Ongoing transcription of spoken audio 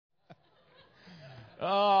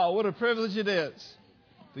Oh, what a privilege it is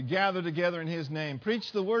to gather together in His name.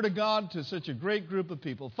 Preach the Word of God to such a great group of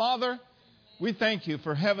people. Father, we thank You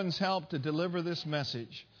for heaven's help to deliver this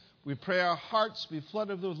message. We pray our hearts be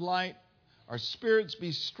flooded with light, our spirits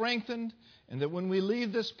be strengthened, and that when we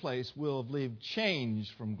leave this place, we'll leave changed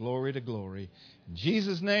from glory to glory. In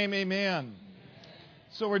Jesus' name, amen.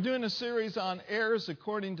 So we're doing a series on heirs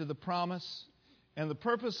according to the promise. And the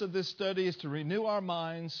purpose of this study is to renew our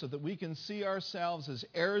minds so that we can see ourselves as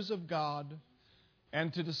heirs of God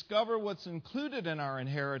and to discover what's included in our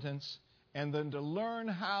inheritance and then to learn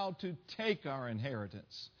how to take our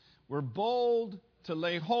inheritance. We're bold to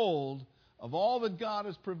lay hold of all that God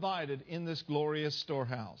has provided in this glorious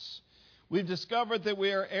storehouse. We've discovered that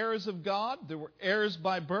we are heirs of God, that we're heirs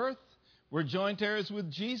by birth, we're joint heirs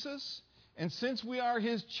with Jesus, and since we are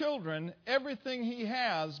His children, everything He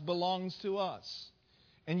has belongs to us.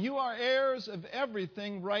 And you are heirs of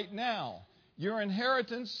everything right now. Your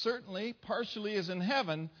inheritance certainly partially is in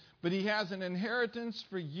heaven, but He has an inheritance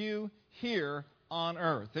for you here on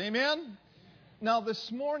earth. Amen? Now this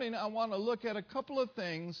morning I want to look at a couple of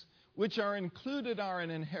things which are included in our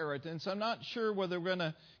inheritance. I'm not sure whether we're going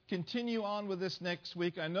to continue on with this next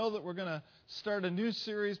week. I know that we're going to start a new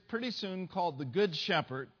series pretty soon called The Good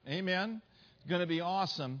Shepherd. Amen? It's going to be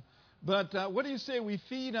awesome. But what do you say we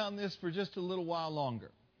feed on this for just a little while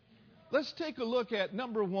longer? Let's take a look at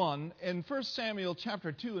number 1 in 1 Samuel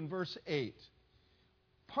chapter 2 and verse 8.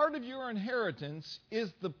 Part of your inheritance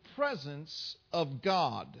is the presence of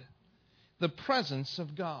God. The presence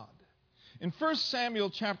of God. In 1 Samuel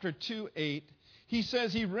chapter 2:8, he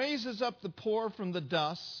says he raises up the poor from the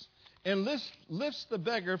dust and lifts the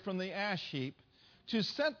beggar from the ash heap to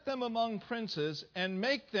set them among princes and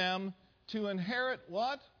make them to inherit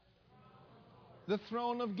what? The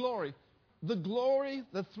throne of glory.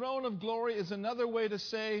 The throne of glory is another way to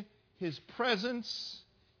say His presence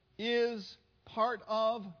is part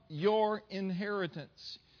of your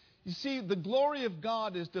inheritance. You see, the glory of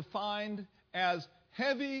God is defined as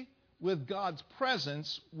heavy with God's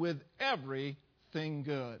presence with everything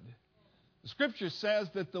good. The Scripture says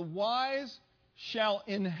that the wise shall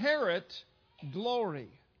inherit glory.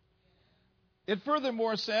 It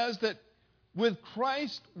furthermore says that with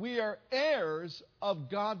Christ we are heirs of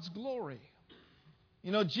God's glory.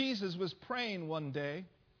 You know, Jesus was praying one day,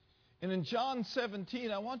 and in John 17,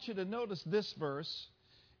 I want you to notice this verse,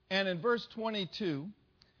 and in verse 22,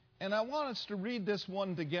 and I want us to read this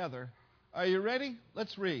one together. Are you ready?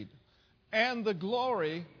 Let's read. And the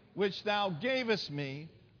glory which thou gavest me,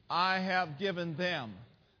 I have given them,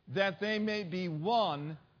 that they may be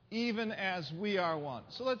one, even as we are one.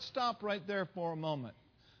 So let's stop right there for a moment.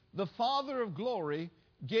 The Father of glory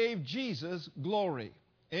gave Jesus glory.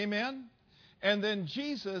 Amen? And then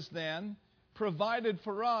Jesus then provided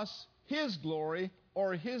for us His glory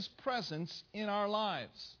or His presence in our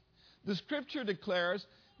lives. The Scripture declares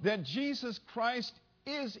that Jesus Christ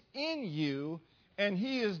is in you and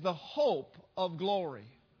He is the hope of glory.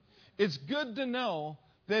 It's good to know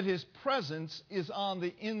that His presence is on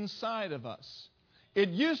the inside of us. It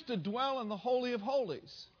used to dwell in the Holy of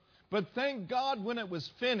Holies. But thank God when it was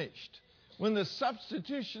finished, when the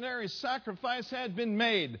substitutionary sacrifice had been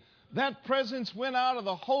made, that presence went out of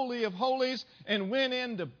the Holy of Holies and went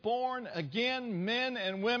into born again men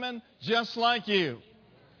and women just like you.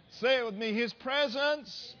 Say it with me. His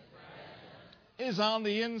presence is on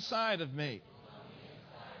the inside of me.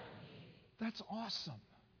 That's awesome.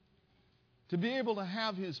 To be able to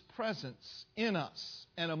have His presence in us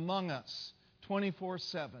and among us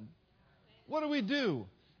 24/7. What do we do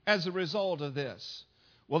as a result of this?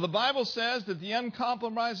 Well, the Bible says that the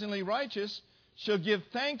uncompromisingly righteous shall give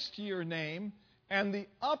thanks to your name, and the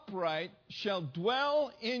upright shall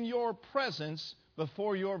dwell in your presence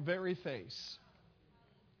before your very face.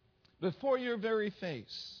 Before your very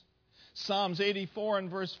face. Psalms 84 and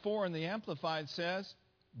verse 4 in the Amplified says,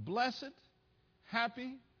 blessed,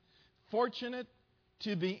 happy, fortunate,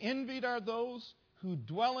 to be envied are those who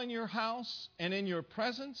dwell in your house and in your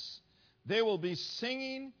presence. They will be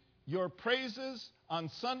singing your praises on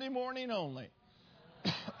Sunday morning only.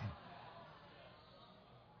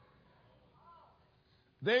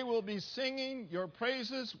 They will be singing your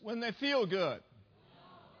praises when they feel good.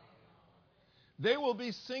 They will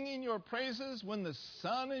be singing your praises when the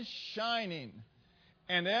sun is shining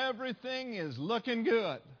and everything is looking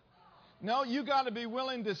good. No, you got to be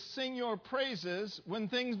willing to sing your praises when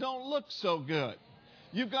things don't look so good.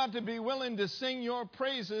 You've got to be willing to sing your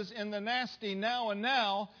praises in the nasty now and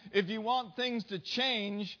now if you want things to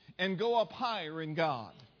change and go up higher in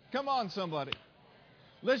God. Come on, somebody.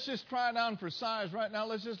 Let's just try it on for size right now.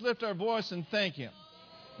 Let's just lift our voice and thank Him.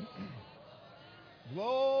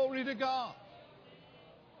 Glory to God.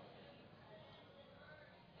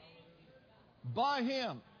 By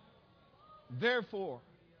him, therefore,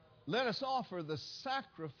 let us offer the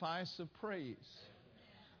sacrifice of praise.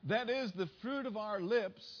 That is the fruit of our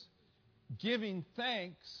lips, giving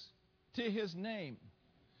thanks to his name.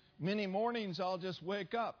 Many mornings I'll just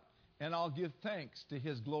wake up and I'll give thanks to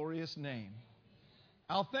his glorious name.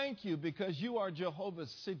 I'll thank you because you are Jehovah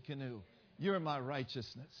Sidkenu. You're my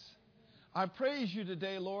righteousness. I praise you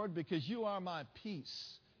today, Lord, because you are my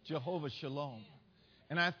peace, Jehovah Shalom.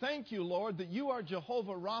 And I thank you, Lord, that you are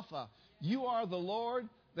Jehovah Rapha. You are the Lord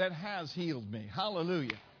that has healed me.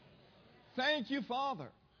 Hallelujah. Thank you, Father.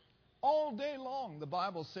 All day long, the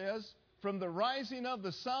Bible says, from the rising of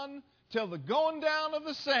the sun till the going down of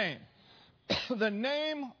the same, the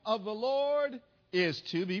name of the Lord is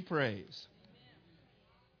to be praised.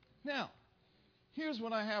 Now, here's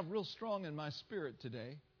what I have real strong in my spirit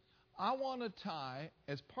today. I want to tie,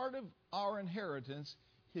 as part of our inheritance,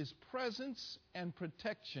 his presence and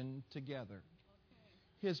protection together.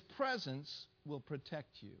 His presence will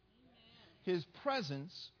protect you. His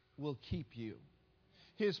presence will keep you.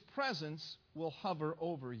 His presence will hover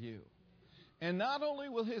over you. And not only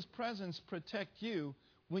will his presence protect you,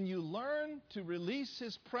 when you learn to release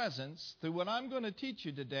his presence through what I'm going to teach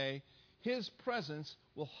you today, his presence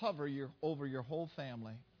will hover over your whole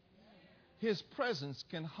family. His presence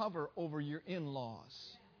can hover over your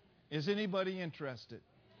in-laws. Is anybody interested?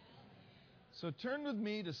 So turn with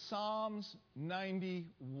me to Psalms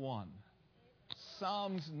 91.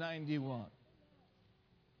 Psalms 91.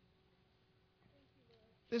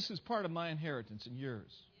 This is part of my inheritance and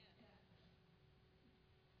yours.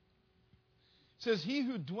 It says, he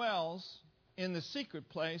who dwells in the secret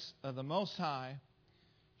place of the Most High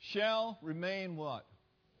shall remain what?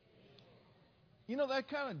 You know, that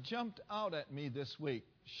kind of jumped out at me this week.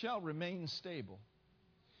 Shall remain stable.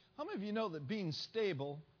 How many of you know that being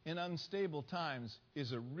stable in unstable times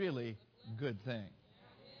is a really good thing?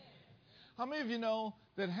 How many of you know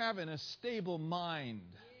that having a stable mind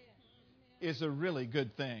is a really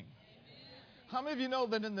good thing? How many of you know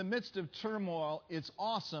that in the midst of turmoil, it's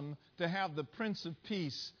awesome to have the Prince of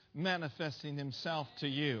Peace manifesting himself to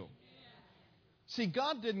you? See,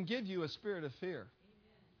 God didn't give you a spirit of fear,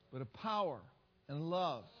 but a power and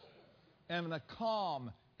love and a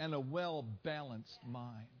calm and a well-balanced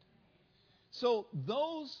mind. So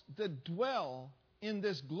those that dwell in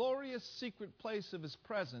this glorious secret place of his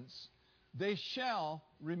presence, they shall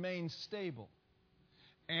remain stable.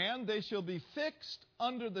 And they shall be fixed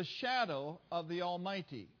under the shadow of the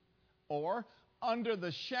Almighty, or under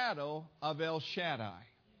the shadow of El Shaddai,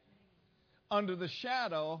 under the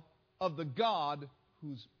shadow of the God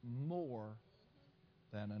who's more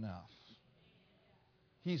than enough.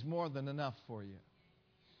 He's more than enough for you.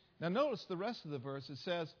 Now notice the rest of the verse. It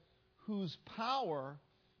says, whose power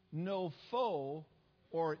no foe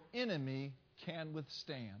or enemy can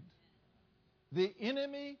withstand. The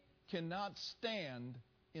enemy cannot stand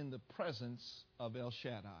in the presence of El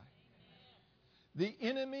Shaddai. The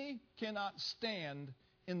enemy cannot stand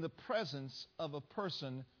in the presence of a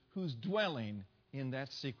person who's dwelling in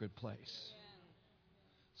that secret place.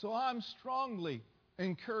 So I'm strongly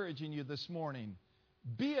encouraging you this morning,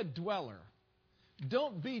 be a dweller.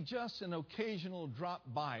 Don't be just an occasional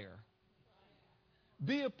drop-byer.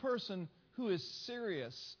 Be a person who is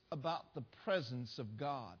serious about the presence of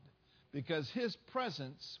God, because his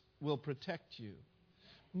presence will protect you.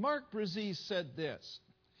 Mark Brazee said this.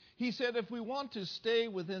 He said, if we want to stay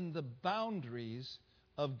within the boundaries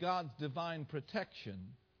of God's divine protection,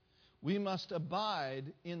 we must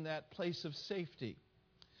abide in that place of safety.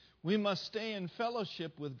 We must stay in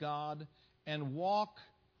fellowship with God and walk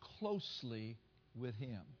closely with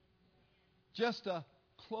him. Just a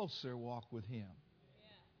closer walk with him.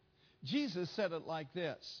 Jesus said it like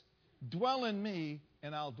this, dwell in me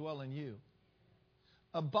and I'll dwell in you.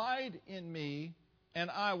 Abide in me and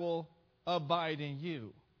I will abide in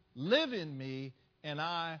you. Live in me and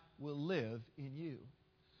I will live in you.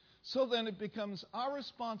 So then it becomes our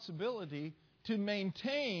responsibility to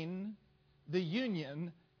maintain the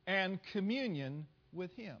union and communion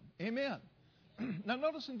with him. Amen. Now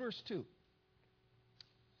notice in verse 2.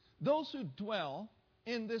 Those who dwell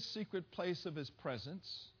in this secret place of his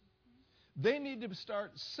presence, they need to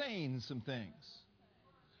start saying some things.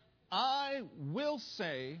 I will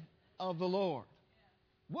say of the Lord.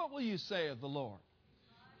 What will you say of the Lord?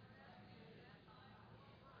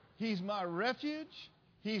 He's my refuge.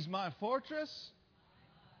 He's my fortress.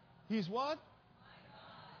 He's what?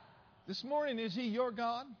 This morning, is he your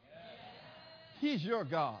God? He's your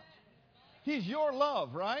God. He's your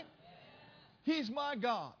love, right? He's my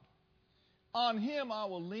God. On Him I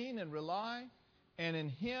will lean and rely, and in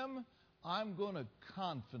Him I'm going to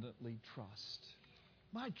confidently trust.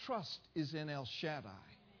 My trust is in El Shaddai.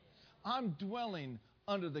 I'm dwelling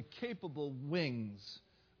under the capable wings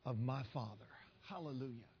of my Father.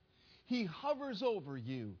 Hallelujah. He hovers over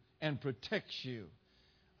you and protects you.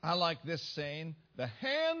 I like this saying, the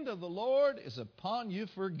hand of the Lord is upon you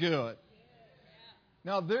for good.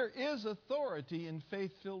 Now, there is authority in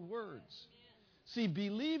faith-filled words. See,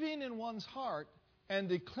 believing in one's heart and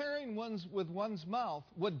declaring with one's mouth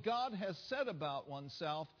what God has said about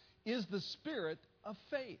oneself is the spirit of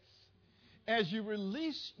faith. As you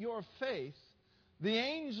release your faith, the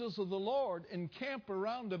angels of the Lord encamp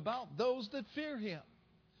around about those that fear Him.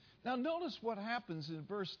 Now, notice what happens in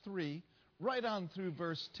verse 3, right on through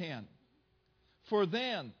verse 10. For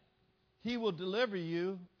then He will deliver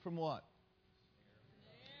you from what?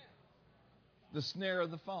 The snare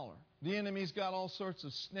of the fowler. The enemy's got all sorts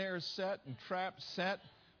of snares set and traps set,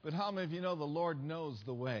 but how many of you know the Lord knows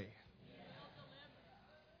the way?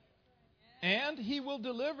 And He will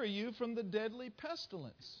deliver you from the deadly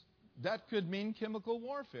pestilence. That could mean chemical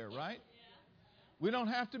warfare, right? We don't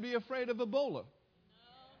have to be afraid of Ebola.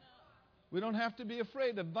 We don't have to be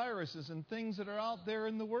afraid of viruses and things that are out there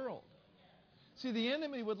in the world. See, the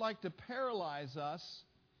enemy would like to paralyze us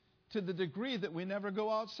to the degree that we never go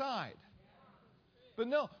outside. But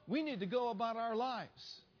no, we need to go about our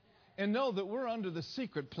lives and know that we're under the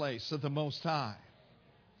secret place of the Most High.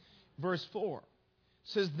 Verse 4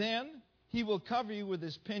 says, Then He will cover you with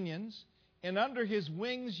His pinions, and under His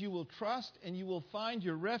wings you will trust, and you will find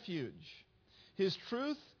your refuge. His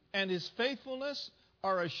truth and His faithfulness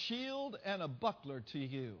are a shield and a buckler to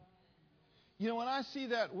you. You know, when I see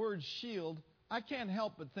that word shield, I can't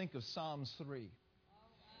help but think of Psalms 3.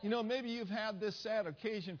 You know, maybe you've had this sad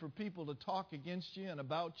occasion for people to talk against you and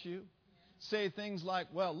about you. Say things like,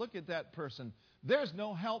 well, look at that person. There's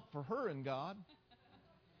no help for her in God.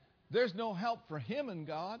 There's no help for him in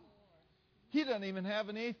God. He doesn't even have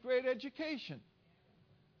an 8th grade education.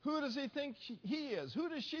 Who does he think he is? Who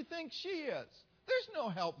does she think she is? There's no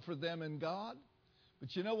help for them in God.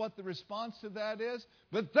 But you know what the response to that is?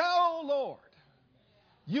 But thou, Lord,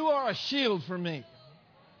 you are a shield for me.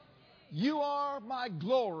 You are my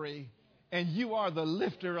glory, and you are the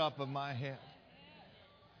lifter up of my head.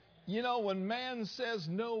 You know, when man says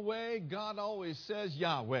no way, God always says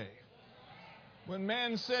Yahweh. When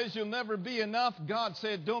man says you'll never be enough, God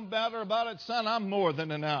said, don't bother about it, son, I'm more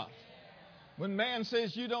than enough. When man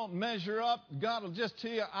says you don't measure up, God will just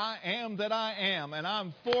tell you, I am that I am, and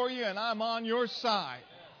I'm for you, and I'm on your side.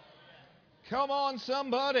 Come on,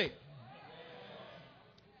 somebody.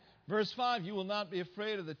 Verse 5, you will not be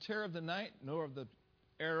afraid of the terror of the night, nor of the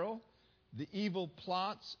arrow, the evil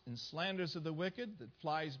plots and slanders of the wicked that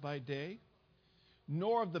flies by day,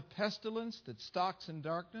 nor of the pestilence that stalks in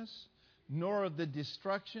darkness, nor of the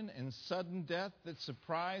destruction and sudden death that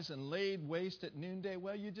surprise and laid waste at noonday.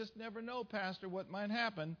 Well, you just never know, Pastor, what might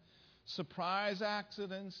happen. Surprise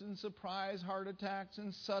accidents and surprise heart attacks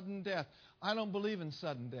and sudden death. I don't believe in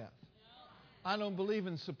sudden death. I don't believe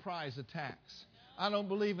in surprise attacks. I don't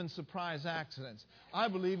believe in surprise accidents. I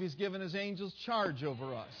believe He's given His angels charge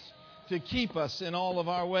over us to keep us in all of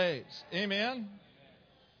our ways. Amen?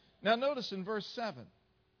 Now notice in verse 7.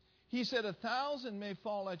 He said, 1,000 may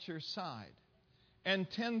fall at your side and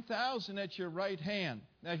 10,000 at your right hand.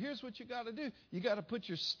 Now here's what you got to do. You got to put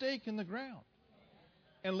your stake in the ground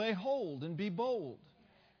and lay hold and be bold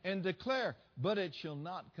and declare, but it shall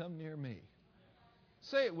not come near me.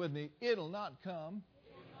 Say it with me. It'll not come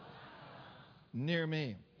near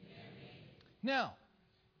me. Now,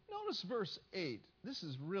 notice verse 8. This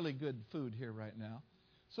is really good food here right now.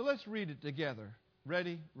 So let's read it together.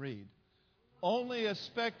 Ready? Read. Only a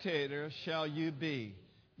spectator shall you be,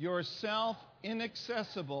 yourself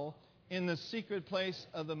inaccessible in the secret place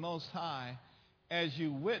of the Most High, as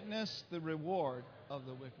you witness the reward of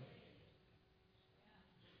the wicked.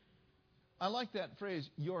 I like that phrase,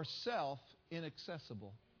 yourself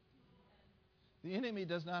inaccessible. The enemy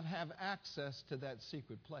does not have access to that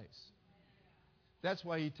secret place. That's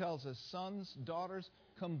why He tells us, sons, daughters,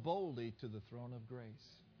 come boldly to the throne of grace.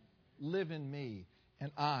 Live in me,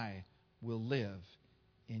 and I will live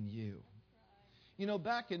in you. You know,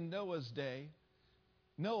 back in Noah's day,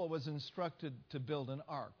 Noah was instructed to build an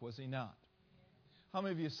ark, was he not? How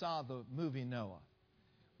many of you saw the movie Noah?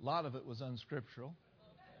 A lot of it was unscriptural.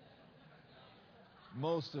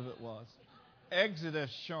 Most of it was.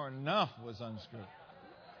 Exodus, sure enough, was unscriptural.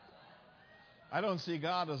 I don't see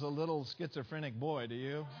God as a little schizophrenic boy, do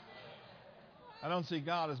you? I don't see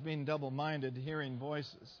God as being double-minded, hearing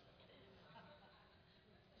voices.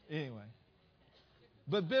 Anyway.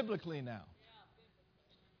 But biblically now,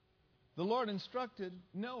 the Lord instructed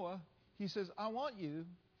Noah, he says, I want you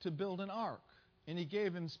to build an ark. And he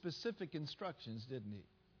gave him specific instructions, didn't he?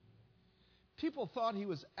 People thought he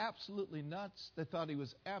was absolutely nuts. They thought he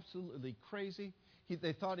was absolutely crazy.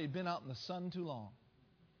 They thought he'd been out in the sun too long.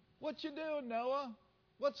 What you doing, Noah?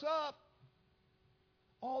 What's up?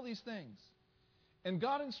 All these things. And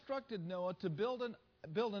God instructed Noah to build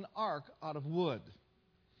an ark out of wood.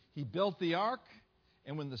 He built the ark,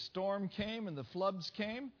 and when the storm came and the floods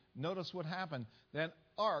came, notice what happened. That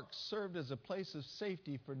ark served as a place of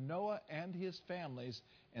safety for Noah and his families,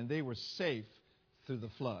 and they were safe through the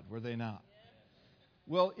flood, were they not?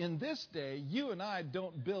 Well, in this day, you and I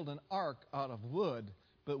don't build an ark out of wood,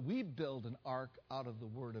 but we build an ark out of the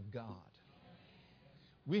Word of God.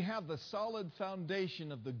 We have the solid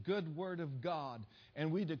foundation of the good Word of God,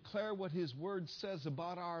 and we declare what His Word says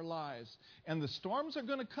about our lives. And the storms are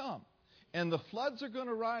going to come, and the floods are going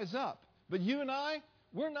to rise up. But you and I,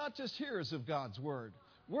 we're not just hearers of God's Word.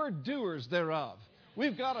 We're doers thereof.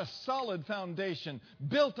 We've got a solid foundation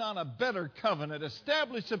built on a better covenant,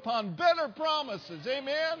 established upon better promises.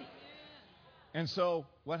 Amen? And so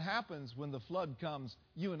what happens when the flood comes,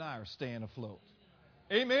 you and I are staying afloat.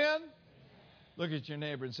 Amen? Look at your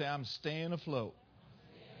neighbor and say, I'm staying afloat.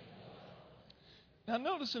 Now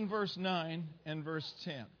notice in verse 9 and verse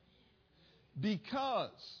 10. Because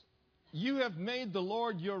you have made the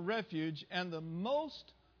Lord your refuge and the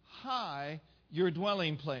Most High your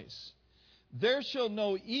dwelling place. There shall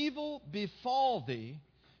no evil befall thee,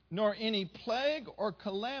 nor any plague or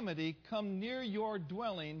calamity come near your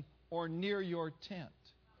dwelling or near your tent.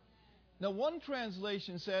 Now, one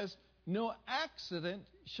translation says, no accident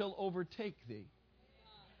shall overtake thee.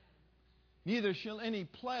 Neither shall any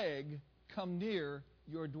plague come near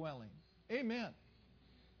your dwelling. Amen.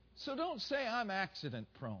 So don't say I'm accident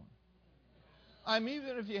prone.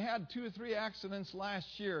 Even if you had 2 or 3 accidents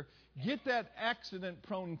last year, get that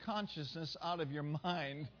accident-prone consciousness out of your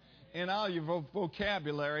mind and out of your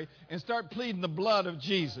vocabulary and start pleading the blood of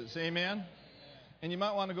Jesus. Amen? And you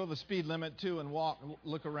might want to go the speed limit, too, and walk and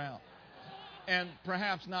look around. And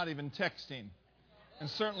perhaps not even texting. And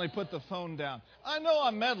certainly put the phone down. I know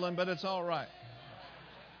I'm meddling, but it's all right.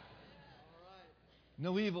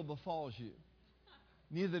 No evil befalls you.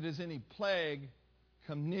 Neither does any plague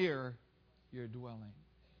come near your dwelling.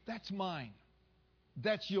 That's mine.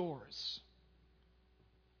 That's yours.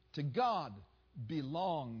 To God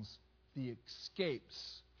belongs the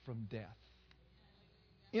escapes from death.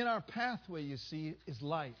 In our pathway, you see, is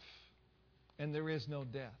life, and there is no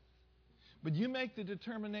death. But you make the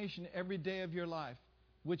determination every day of your life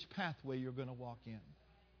which pathway you're going to walk in.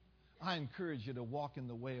 I encourage you to walk in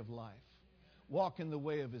the way of life. Walk in the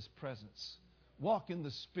way of His presence. Walk in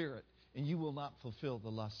the Spirit, and you will not fulfill the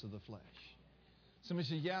lusts of the flesh. Somebody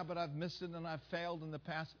says, yeah, but I've missed it and I've failed in the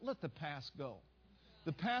past. Let the past go.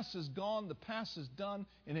 The past is gone, the past is done,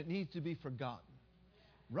 and it needs to be forgotten.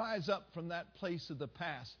 Rise up from that place of the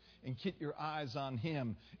past and get your eyes on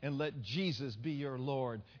Him and let Jesus be your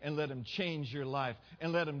Lord and let Him change your life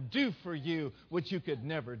and let Him do for you what you could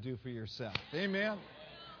never do for yourself. Amen?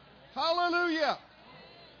 Hallelujah!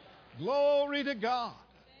 Glory to God.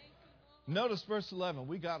 Notice verse 11.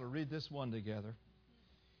 We got to read this one together.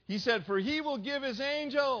 He said, for He will give His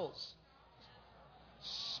angels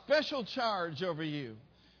special charge over you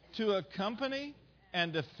to accompany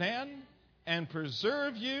and defend and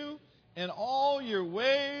preserve you in all your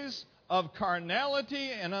ways of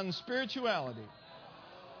carnality and unspirituality.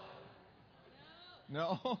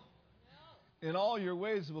 No. In all your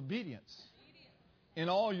ways of obedience. In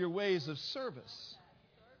all your ways of service.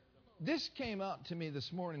 This came out to me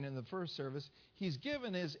this morning in the first service. He's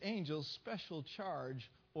given His angels special charge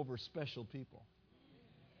over special people.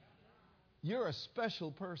 You're a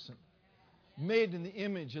special person, made in the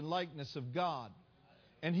image and likeness of God.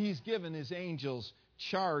 And He's given His angels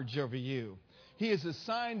charge over you. He has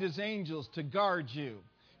assigned His angels to guard you.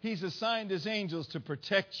 He's assigned His angels to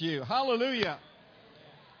protect you. Hallelujah.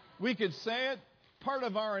 We could say it, part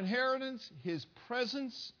of our inheritance, His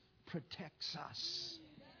presence protects us.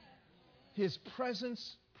 His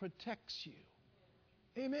presence protects you.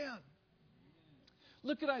 Amen.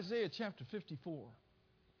 Look at Isaiah chapter 54,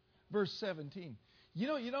 verse 17. You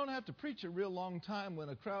know, you don't have to preach a real long time when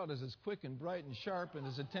a crowd is as quick and bright and sharp and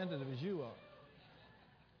as attentive as you are.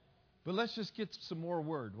 But let's just get some more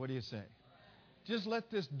word. What do you say? Just let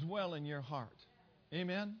this dwell in your heart.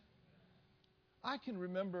 Amen? I can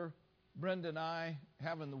remember Brenda and I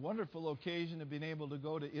having the wonderful occasion of being able to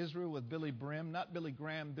go to Israel with Billy Brim. Not Billy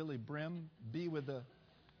Graham, Billy Brim. B with the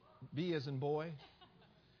B as in boy.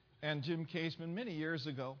 And Jim Caseman many years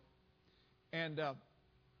ago. And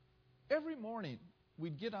every morning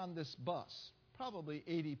we'd get on this bus, probably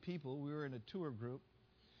 80 people. We were in a tour group.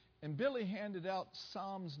 And Billy handed out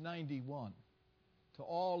Psalms 91 to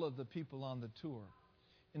all of the people on the tour.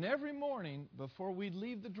 And every morning, before we'd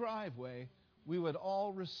leave the driveway, we would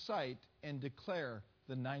all recite and declare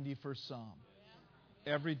the 91st Psalm.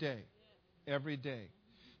 Every day. Every day.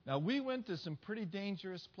 Now, we went to some pretty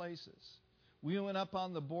dangerous places. We went up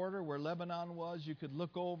on the border where Lebanon was. You could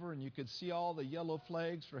look over and you could see all the yellow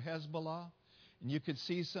flags for Hezbollah. And you could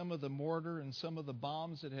see some of the mortar and some of the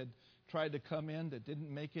bombs that had tried to come in that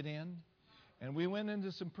didn't make it in. And we went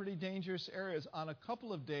into some pretty dangerous areas. On a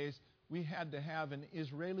couple of days, we had to have an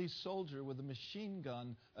Israeli soldier with a machine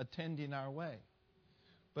gun attending our way.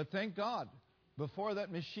 But thank God, before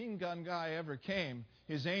that machine gun guy ever came,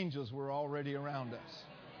 his angels were already around us.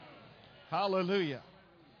 Hallelujah.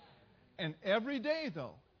 And every day,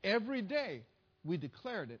 though, every day, we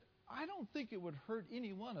declared it. I don't think it would hurt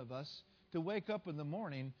any one of us to wake up in the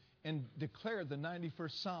morning and declare the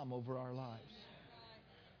 91st Psalm over our lives.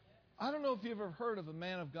 I don't know if you've ever heard of a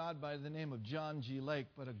man of God by the name of John G. Lake,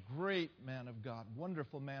 but a great man of God,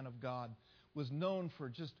 wonderful man of God, was known for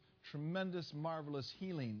just tremendous, marvelous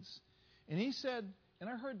healings. And he said, and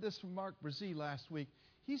I heard this from Mark Brazee last week,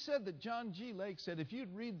 he said that John G. Lake said if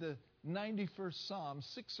you'd read the 91st Psalm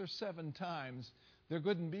 6 or 7 times, there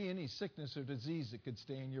couldn't be any sickness or disease that could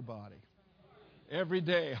stay in your body. Every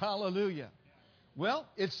day. Hallelujah. Well,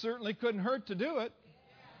 it certainly couldn't hurt to do it.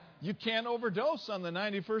 You can't overdose on the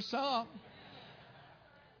 91st Psalm.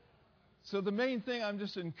 So the main thing I'm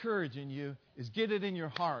just encouraging you is get it in your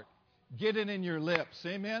heart. Get it in your lips.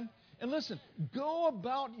 Amen? And listen, go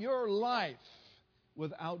about your life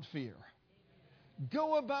without fear.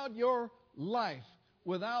 Go about your life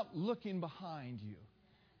without looking behind you,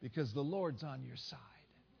 because the Lord's on your side.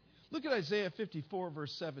 Look at Isaiah 54,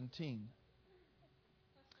 verse 17.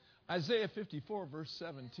 Isaiah 54, verse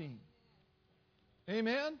 17.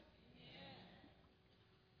 Amen?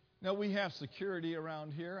 Now, we have security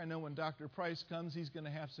around here. I know when Dr. Price comes, he's going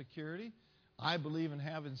to have security. I believe in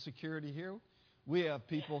having security here. We have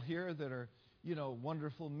people here that are,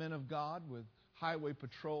 wonderful men of God with highway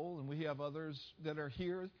patrol, and we have others that are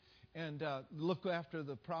here and look after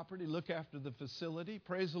the property, look after the facility.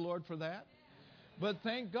 Praise the Lord for that. But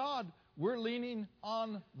thank God we're leaning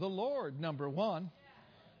on the Lord, number one,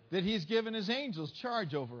 that He's given His angels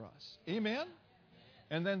charge over us. Amen?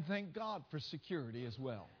 And then thank God for security as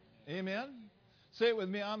well. Amen? Say it with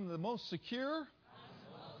me. I'm the most secure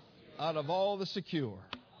out of all the secure.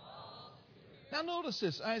 Now notice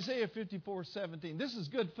this, Isaiah 54, 17. This is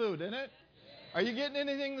good food, isn't it? Are you getting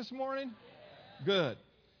anything this morning? Good.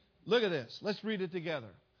 Look at this. Let's read it together.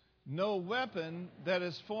 No weapon that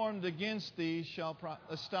is formed against thee shall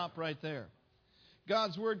stop right there.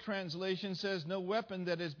 God's Word translation says, no weapon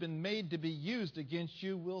that has been made to be used against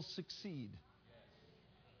you will succeed.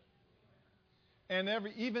 And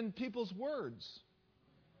even people's words.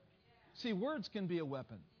 See, words can be a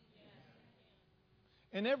weapon.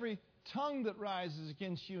 And every tongue that rises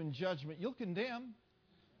against you in judgment, you'll condemn.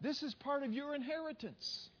 This is part of your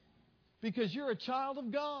inheritance, because you're a child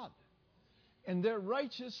of God. And their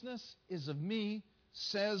righteousness is of me,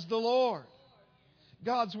 says the Lord.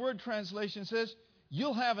 God's Word translation says,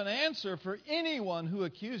 you'll have an answer for anyone who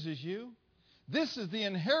accuses you. This is the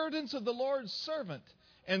inheritance of the Lord's servant,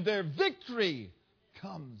 and their victory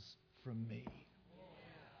comes from me.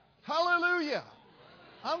 Hallelujah.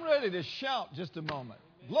 I'm ready to shout just a moment.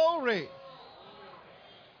 Glory.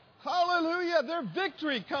 Hallelujah. Their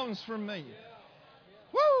victory comes from me.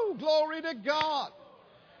 Woo! Glory to God.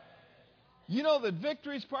 You know that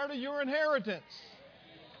victory is part of your inheritance.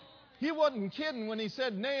 He wasn't kidding when he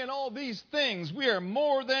said, nay, in all these things, we are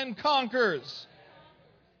more than conquerors.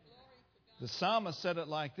 The psalmist said it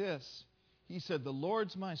like this. He said, the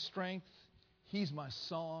Lord's my strength, He's my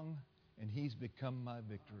song, and He's become my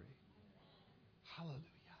victory. Hallelujah.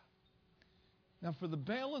 Now, for the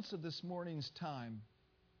balance of this morning's time,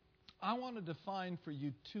 I want to define for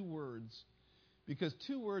you 2 words, because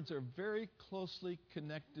 2 words are very closely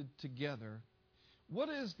connected together. What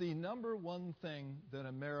is the number one thing that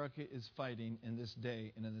America is fighting in this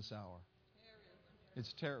day and in this hour? Terrorism.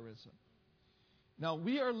 It's terrorism. Now,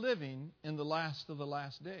 we are living in the last of the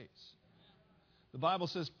last days. The Bible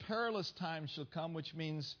says perilous times shall come, which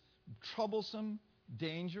means troublesome,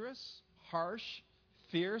 dangerous, harsh,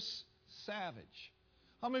 fierce, savage.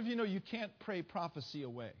 How many of you know you can't pray prophecy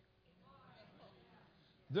away?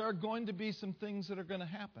 There are going to be some things that are going to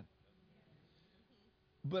happen.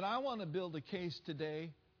 But I want to build a case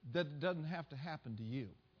today that it doesn't have to happen to you.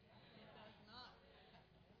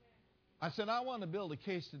 I said, I want to build a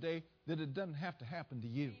case today that it doesn't have to happen to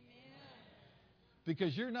you.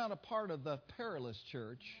 Because you're not a part of the perilous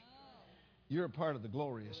church. You're a part of the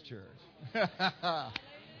glorious church.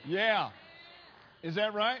 Yeah. Is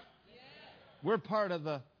that right? We're part of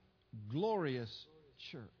the glorious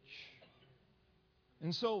church.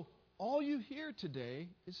 And so all you hear today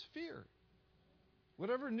is fear.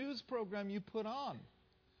 Whatever news program you put on,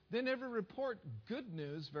 they never report good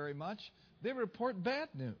news very much. They report bad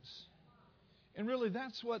news. And really,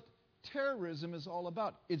 that's what terrorism is all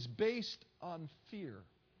about. It's based on fear.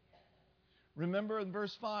 Remember in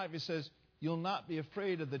verse 5, it says, you'll not be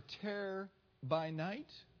afraid of the terror by night.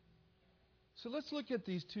 So let's look at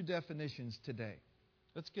these two definitions today.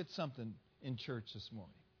 Let's get something in church this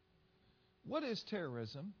morning. What is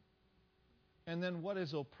terrorism? And then what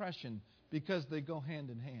is oppression? Because they go hand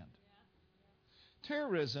in hand.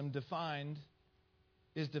 Terrorism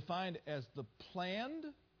is defined as the planned,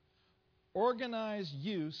 organized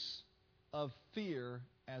use of fear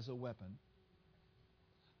as a weapon.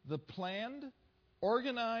 The planned,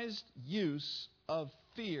 organized use of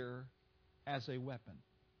fear as a weapon.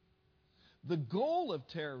 The goal of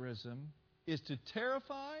terrorism is to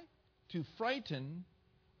terrify, to frighten,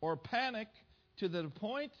 or panic to the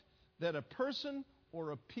point that a person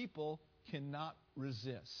or a people cannot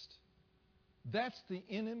resist. That's the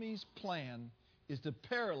enemy's plan, is to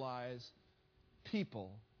paralyze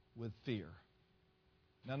people with fear.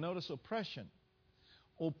 Now notice oppression.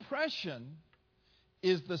 Oppression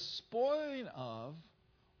is the spoiling of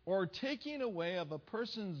or taking away of a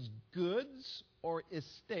person's goods or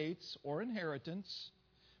estates or inheritance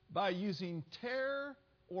by using terror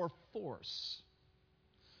or force.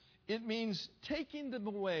 It means taking them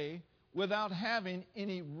away without having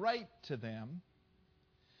any right to them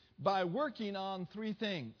by working on three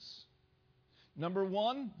things. Number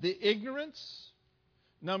one, the ignorance.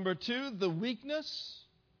 Number two, the weakness.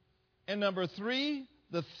 And number three,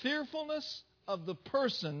 the fearfulness of the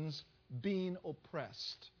persons being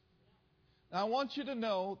oppressed. Now, I want you to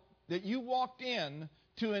know that you walked in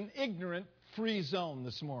to an ignorant-free zone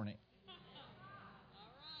this morning.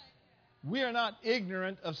 We are not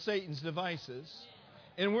ignorant of Satan's devices,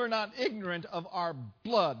 and we're not ignorant of our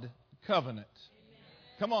blood covenant.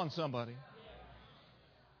 Come on, somebody.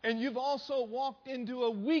 And you've also walked into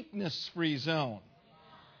a weakness-free zone,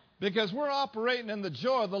 because we're operating in the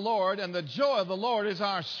joy of the Lord, and the joy of the Lord is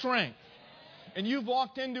our strength. And you've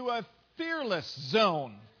walked into a fearless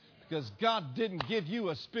zone, because God didn't give you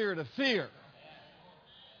a spirit of fear,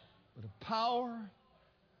 but of power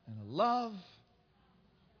and of love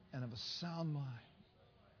and of a sound mind.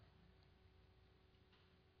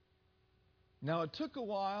 Now, it took a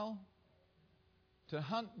while to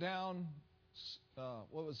hunt down,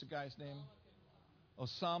 what was the guy's name?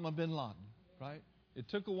 Osama bin Laden, right? It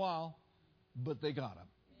took a while, but they got him.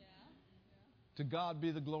 To God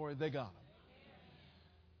be the glory, they got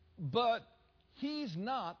him. But he's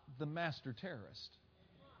not the master terrorist.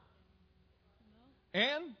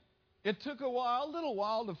 And it took a little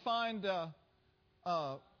while to find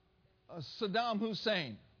Saddam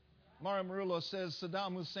Hussein. Mario Murillo says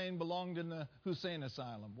Saddam Hussein belonged in the Hussein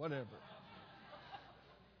Asylum, whatever.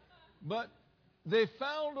 But they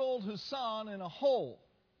found old Hassan in a hole.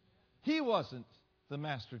 He wasn't the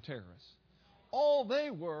master terrorist. All they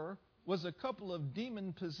were was a couple of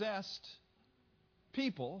demon-possessed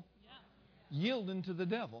people yielding to the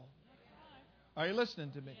devil. Are you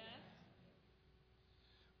listening to me?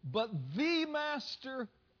 But the master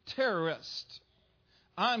terrorist,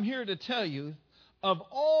 I'm here to tell you, of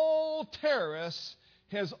all terrorists,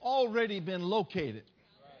 has already been located.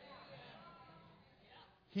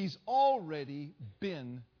 He's already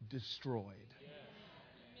been destroyed.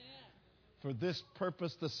 For this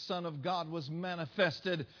purpose the Son of God was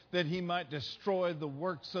manifested, that he might destroy the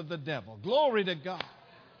works of the devil. Glory to God.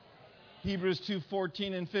 Hebrews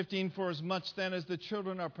 2:14 and 15, for as much then as the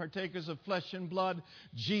children are partakers of flesh and blood,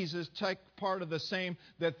 Jesus took part of the same,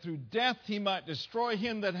 that through death he might destroy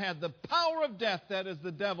him that had the power of death, that is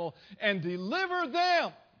the devil, and deliver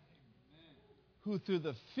them who through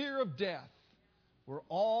the fear of death were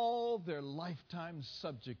all their lifetime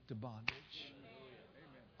subject to bondage.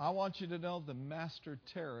 I want you to know the master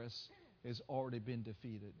terrorist has already been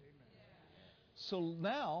defeated. So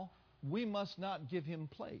now we must not give him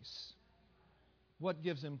place. What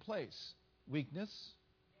gives him place? Weakness,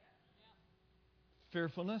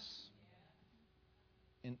 fearfulness,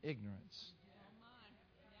 and ignorance.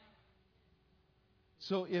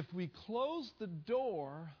 So if we close the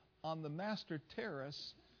door on the master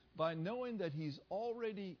terrorist by knowing that he's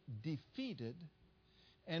already defeated,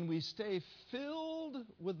 and we stay filled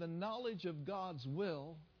with the knowledge of God's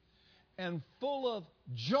will and full of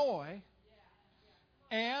joy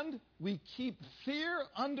and we keep fear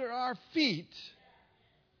under our feet,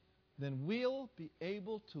 then we'll be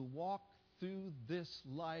able to walk through this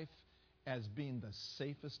life as being the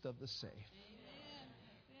safest of the safe.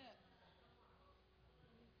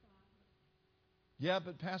 Yeah,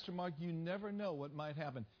 but Pastor Mark, you never know what might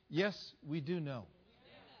happen. Yes, we do know.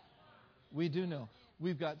 We do know.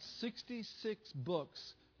 We've got 66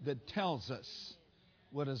 books that tells us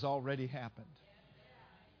what has already happened.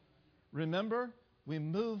 Remember, we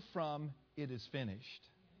move from it is finished.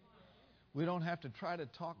 We don't have to try to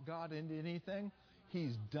talk God into anything.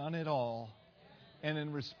 He's done it all. And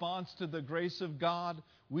in response to the grace of God,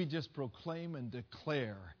 we just proclaim and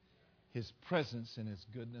declare His presence and His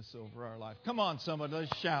goodness over our life. Come on, somebody,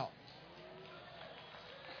 let's shout.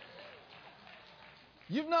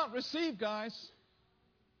 You've not received, guys,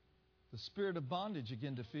 the spirit of bondage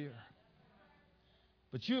again to fear.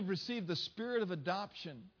 But you have received the spirit of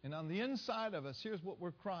adoption. And on the inside of us, here's what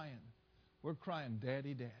we're crying. We're crying,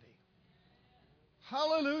 Daddy, Daddy.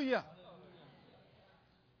 Hallelujah.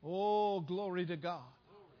 Oh, glory to God.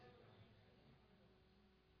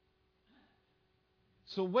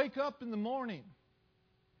 So wake up in the morning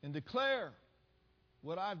and declare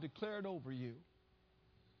what I've declared over you.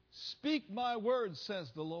 Speak my word,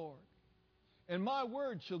 says the Lord, and my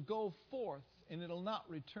word shall go forth, and it'll not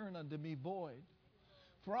return unto me void.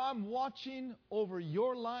 For I'm watching over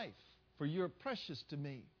your life, for you're precious to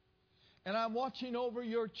me. And I'm watching over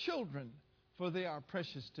your children, for they are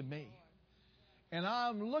precious to me. And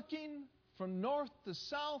I'm looking from north to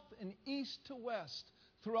south and east to west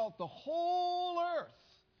throughout the whole earth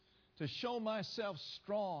to show myself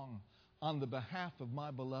strong on the behalf of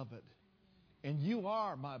my beloved. And you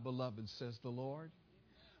are my beloved, says the Lord.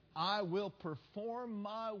 I will perform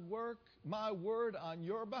my word on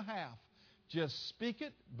your behalf. Just speak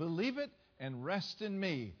it, believe it, and rest in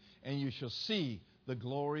me, and you shall see the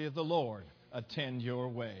glory of the Lord attend your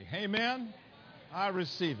way. Amen? I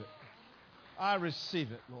receive it. I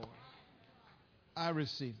receive it, Lord. I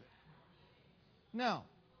receive it. Now,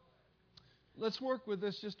 let's work with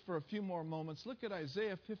this just for a few more moments. Look at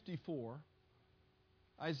Isaiah 54.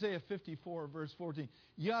 Isaiah 54, verse 14.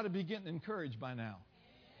 You ought to be getting encouraged by now.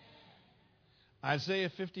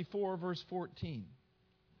 Isaiah 54, verse 14.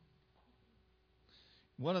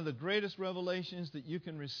 One of the greatest revelations that you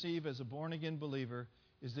can receive as a born-again believer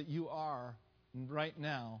is that you are, right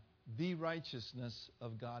now, the righteousness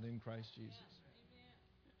of God in Christ Jesus.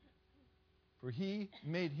 For He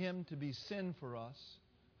made Him to be sin for us,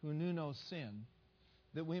 who knew no sin,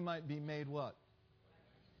 that we might be made what?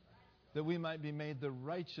 That we might be made the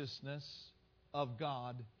righteousness of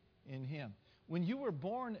God in Him. When you were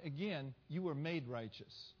born again, you were made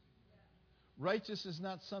righteous. Righteous is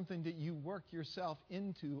not something that you work yourself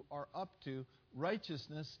into or up to.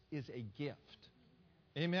 Righteousness is a gift.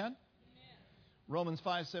 Amen? Romans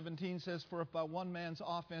 5:17 says, For if by one man's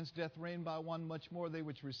offense death reigned by one, much more they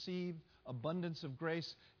which receive abundance of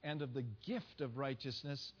grace and of the gift of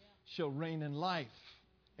righteousness shall reign in life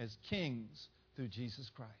as kings through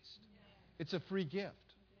Jesus Christ. It's a free gift.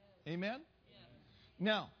 Amen?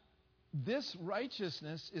 Now, this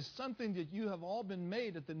righteousness is something that you have all been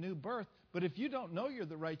made at the new birth. But if you don't know you're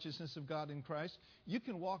the righteousness of God in Christ, you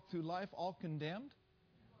can walk through life all condemned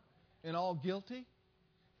and all guilty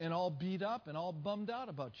and all beat up and all bummed out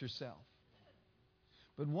about yourself.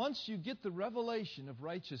 But once you get the revelation of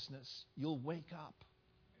righteousness, you'll wake up.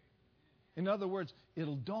 In other words,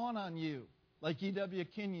 it'll dawn on you, like E.W.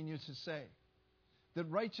 Kenyon used to say, that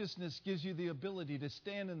righteousness gives you the ability to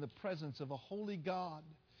stand in the presence of a holy God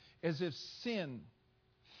as if sin,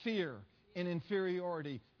 fear, and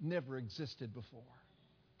inferiority never existed before.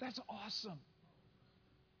 That's awesome.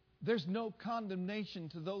 There's no condemnation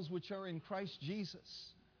to those which are in Christ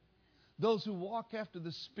Jesus. Those who walk after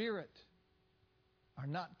the Spirit are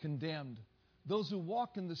not condemned. Those who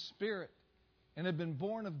walk in the Spirit and have been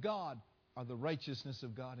born of God are the righteousness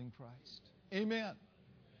of God in Christ. Amen.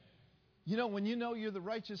 You know, when you know you're the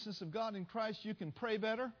righteousness of God in Christ, you can pray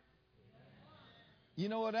better. You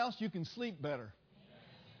know what else? You can sleep better.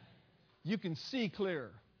 You can see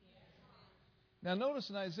clearer. Now notice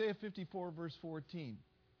in Isaiah 54, verse 14.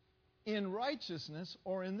 In righteousness,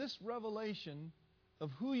 or in this revelation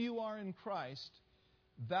of who you are in Christ,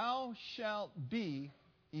 thou shalt be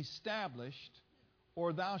established,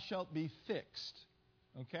 or thou shalt be fixed.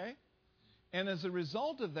 Okay? And as a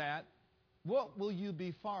result of that, what will you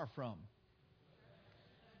be far from?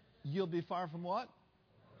 You'll be far from what?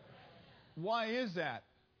 Why is that?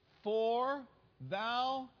 For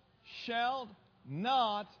thou shalt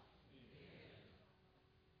not.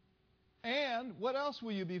 And what else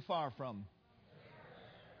will you be far from?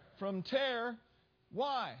 From terror.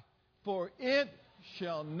 Why? For it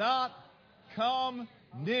shall not come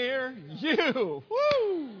near you.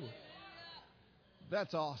 Woo!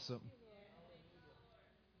 That's awesome.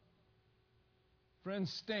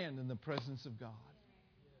 Friends, stand in the presence of God.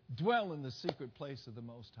 Dwell in the secret place of the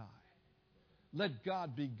Most High. Let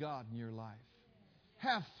God be God in your life.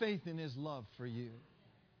 Have faith in His love for you.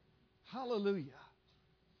 Hallelujah.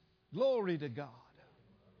 Glory to God.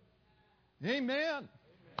 Amen.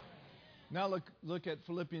 Now look at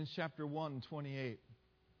Philippians chapter 1:28.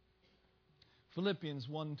 Philippians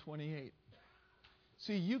 1:28.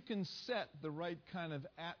 See, you can set the right kind of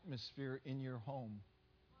atmosphere in your home.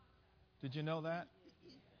 Did you know that?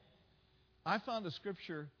 I found a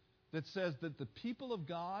scripture that says that the people of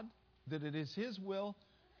God, that it is His will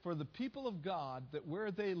for the people of God that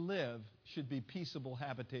where they live should be peaceable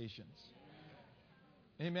habitations.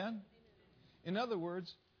 Amen? In other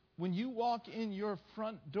words, when you walk in your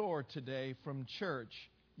front door today from church,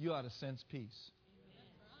 you ought to sense peace.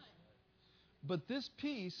 But this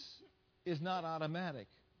peace is not automatic.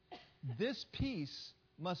 This peace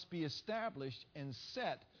must be established and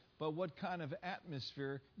set by what kind of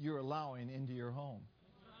atmosphere you're allowing into your home.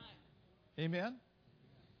 Amen?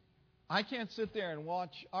 I can't sit there and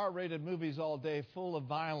watch R-rated movies all day full of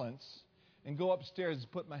violence and go upstairs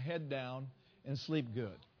and put my head down and sleep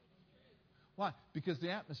good. Why? Because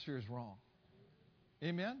the atmosphere is wrong.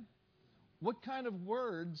 Amen? What kind of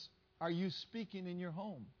words are you speaking in your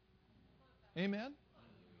home? Amen?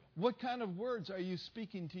 What kind of words are you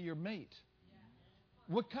speaking to your mate?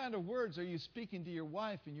 What kind of words are you speaking to your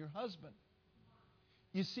wife and your husband?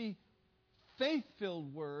 You see,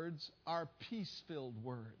 faith-filled words are peace-filled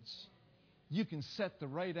words. You can set the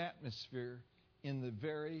right atmosphere in the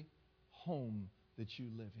very home that you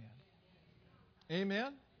live in.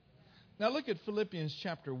 Amen? Now look at Philippians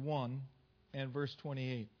chapter 1 and verse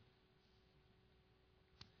 28.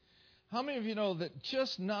 How many of you know that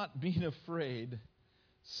just not being afraid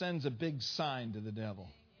sends a big sign to the devil?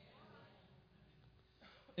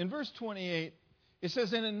 In verse 28, it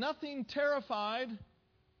says, "And in nothing terrified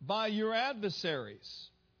by your adversaries,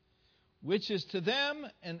 which is to them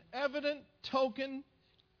an evident token,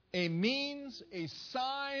 a means, a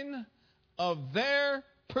sign of their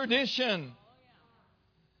perdition."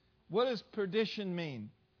 What does perdition mean?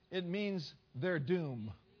 It means their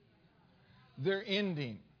doom, their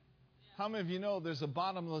ending. How many of you know there's a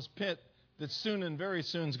bottomless pit that soon and very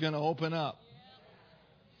soon is going to open up?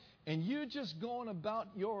 And you just going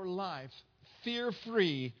about your life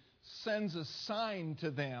fear-free sends a sign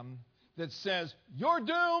to them that says, you're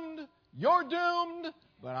doomed,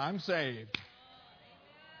 but I'm saved.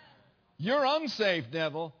 You're unsafe,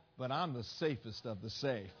 devil, but I'm the safest of the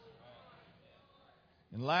safe.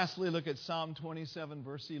 And lastly, look at Psalm 27,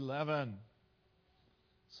 verse 11.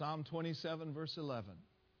 Psalm 27, verse 11.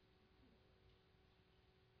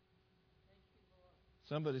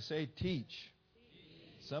 Somebody say teach.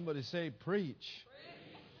 Somebody say preach.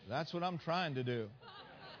 That's what I'm trying to do.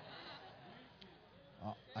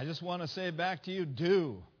 I just want to say back to you,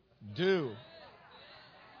 do.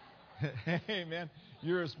 Amen.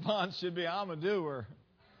 Your response should be, I'm a doer.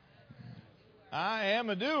 I am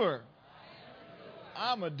a doer.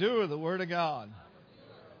 I'm a doer of the Word of God.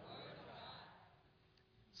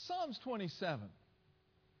 Psalms 27.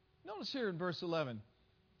 Notice here in verse 11.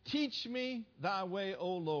 Teach me thy way,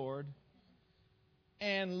 O Lord,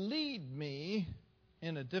 and lead me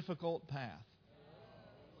in a difficult path.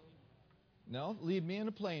 No, lead me in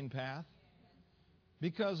a plain path.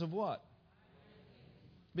 Because of what?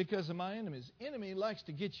 Because of my enemies. Enemy likes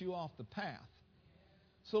to get you off the path.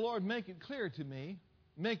 So, Lord, make it clear to me,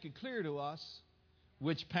 make it clear to us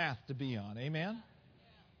which path to be on. Amen?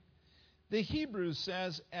 The Hebrew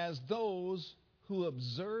says, as those who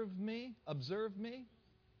observe me,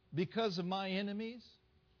 because of my enemies,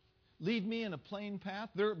 lead me in a plain path.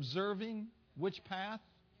 They're observing which path,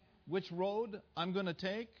 which road I'm going to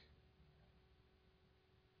take.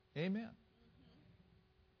 Amen.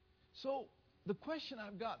 So, the question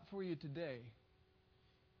I've got for you today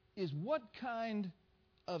is, what kind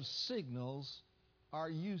of signals are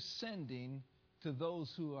you sending to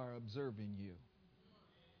those who are observing you?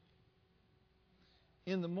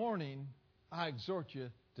 In the morning, I exhort you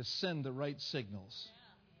to send the right signals.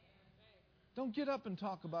 Don't get up and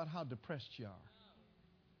talk about how depressed you are.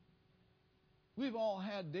 We've all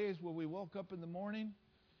had days where we woke up in the morning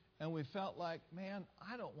and we felt like, man,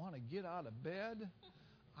 I don't want to get out of bed.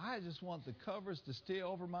 I just want the covers to stay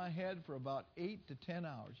over my head for about 8 to 10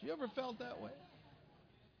 hours. You ever felt that way?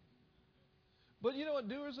 But you know what,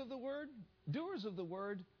 doers of the word? Doers of the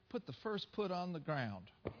word put the first foot on the ground.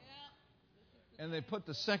 And they put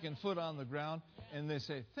the second foot on the ground and they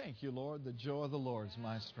say, thank you, Lord. The joy of the Lord is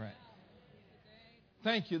my strength.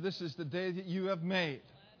 Thank you. This is the day that you have made.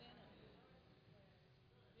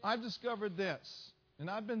 I've discovered this, and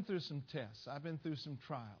I've been through some tests. I've been through some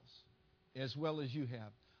trials, as well as you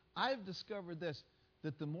have. I've discovered this,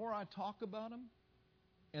 that the more I talk about them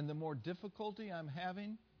and the more difficulty I'm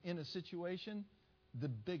having in a situation, the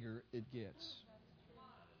bigger it gets.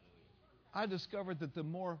 I discovered that the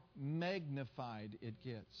more magnified it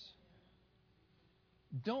gets.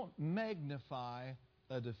 Don't magnify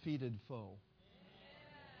a defeated foe.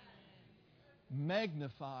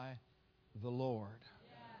 Magnify the Lord.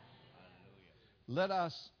 Let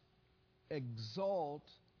us exalt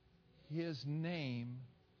His name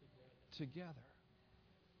together.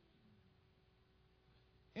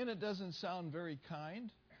 And it doesn't sound very kind,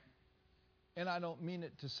 and I don't mean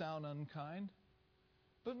it to sound unkind,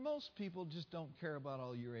 but most people just don't care about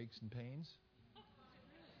all your aches and pains.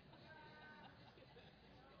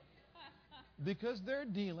 Because they're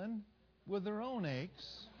dealing with their own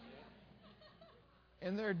aches,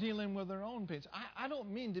 and they're dealing with their own pains. I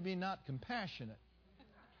don't mean to be not compassionate,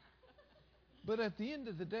 but at the end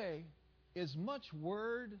of the day, as much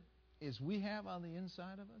word as we have on the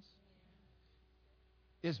inside of us,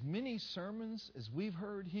 as many sermons as we've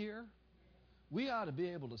heard here, we ought to be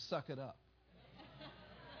able to suck it up.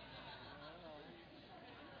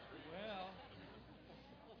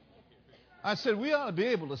 I said we ought to be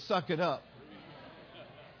able to suck it up.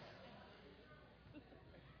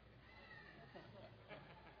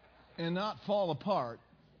 And not fall apart.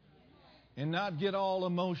 And not get all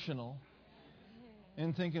emotional.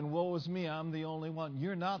 And thinking, woe is me, I'm the only one.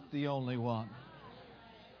 You're not the only one.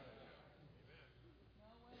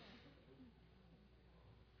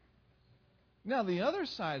 Now, the other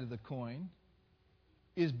side of the coin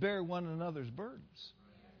is bear one another's burdens.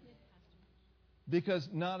 Because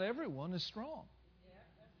not everyone is strong.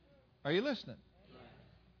 Are you listening?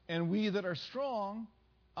 And we that are strong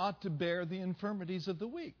ought to bear the infirmities of the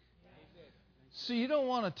weak. See, you don't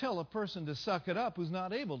want to tell a person to suck it up who's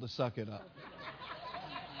not able to suck it up.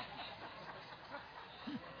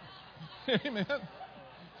 Amen.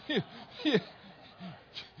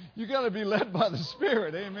 You got to be led by the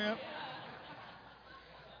Spirit. Amen.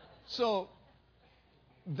 So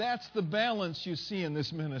that's the balance you see in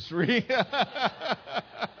this ministry. I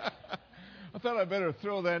thought I'd better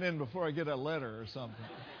throw that in before I get a letter or something.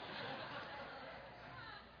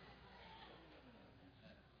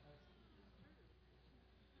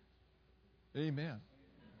 Amen.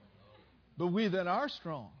 But we that are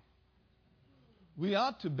strong, we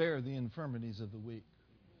ought to bear the infirmities of the weak.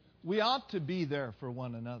 We ought to be there for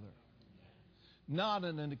one another. Not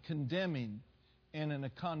in a condemning and in a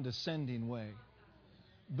condescending way,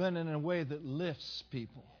 but in a way that lifts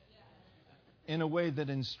people. In a way that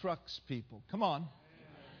instructs people. Come on.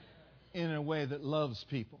 In a way that loves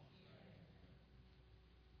people.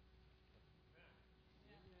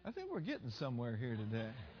 I think we're getting somewhere here today.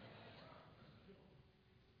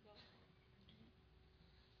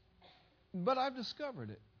 But I've discovered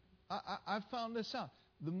it. I've found this out.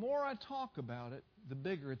 The more I talk about it, the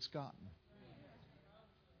bigger it's gotten.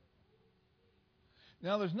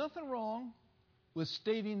 Now, there's nothing wrong with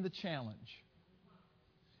stating the challenge.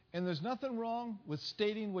 And there's nothing wrong with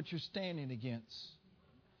stating what you're standing against.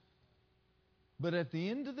 But at the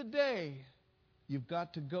end of the day, you've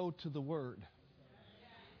got to go to the Word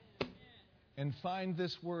and find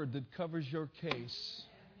this Word that covers your case.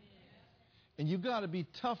 And you've got to be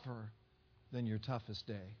tougher than your toughest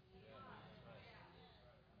day.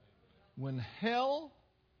 When hell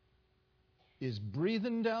is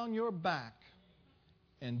breathing down your back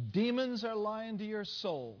and demons are lying to your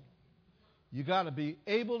soul, you got to be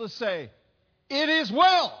able to say, "It is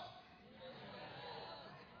well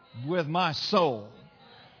with my soul."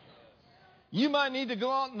 You might need to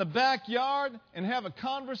go out in the backyard and have a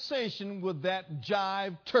conversation with that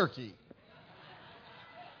jive turkey.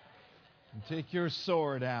 And take your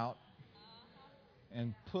sword out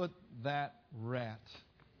and put that rat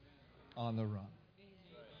on the run.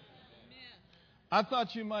 I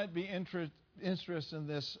thought you might be interested in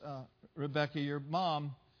this, Rebecca. Your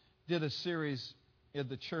mom did a series at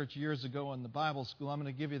the church years ago in the Bible school. I'm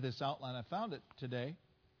going to give you this outline. I found it today.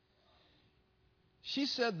 She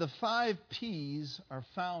said the 5 P's are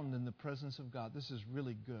found in the presence of God. This is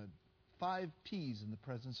really good. 5 P's in the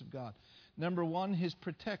presence of God. Number 1, His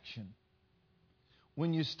protection.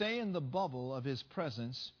 When you stay in the bubble of His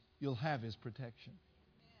presence, you'll have His protection.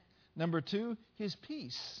 Number 2, His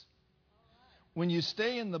peace. When you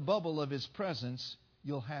stay in the bubble of His presence,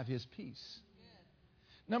 you'll have His peace.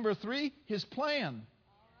 Number 3, His plan.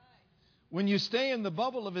 When you stay in the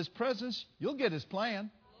bubble of His presence, you'll get His plan.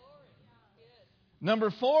 Number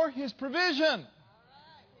 4, His provision.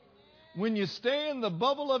 When you stay in the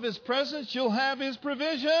bubble of His presence, you'll have His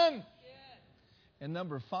provision. And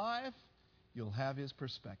number 5, you'll have His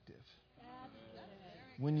perspective.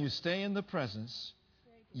 When you stay in the presence,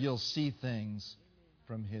 you'll see things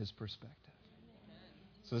from His perspective.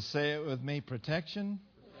 So say it with me. Protection,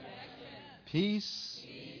 peace,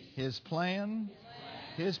 His plan,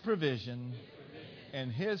 His provision,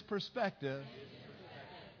 and His perspective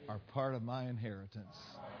are part of my inheritance.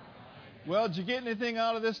 Well, did you get anything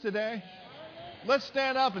out of this today? Let's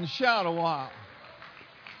stand up and shout a while.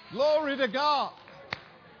 Glory to God.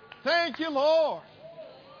 Thank you, Lord.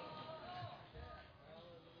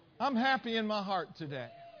 I'm happy in my heart today.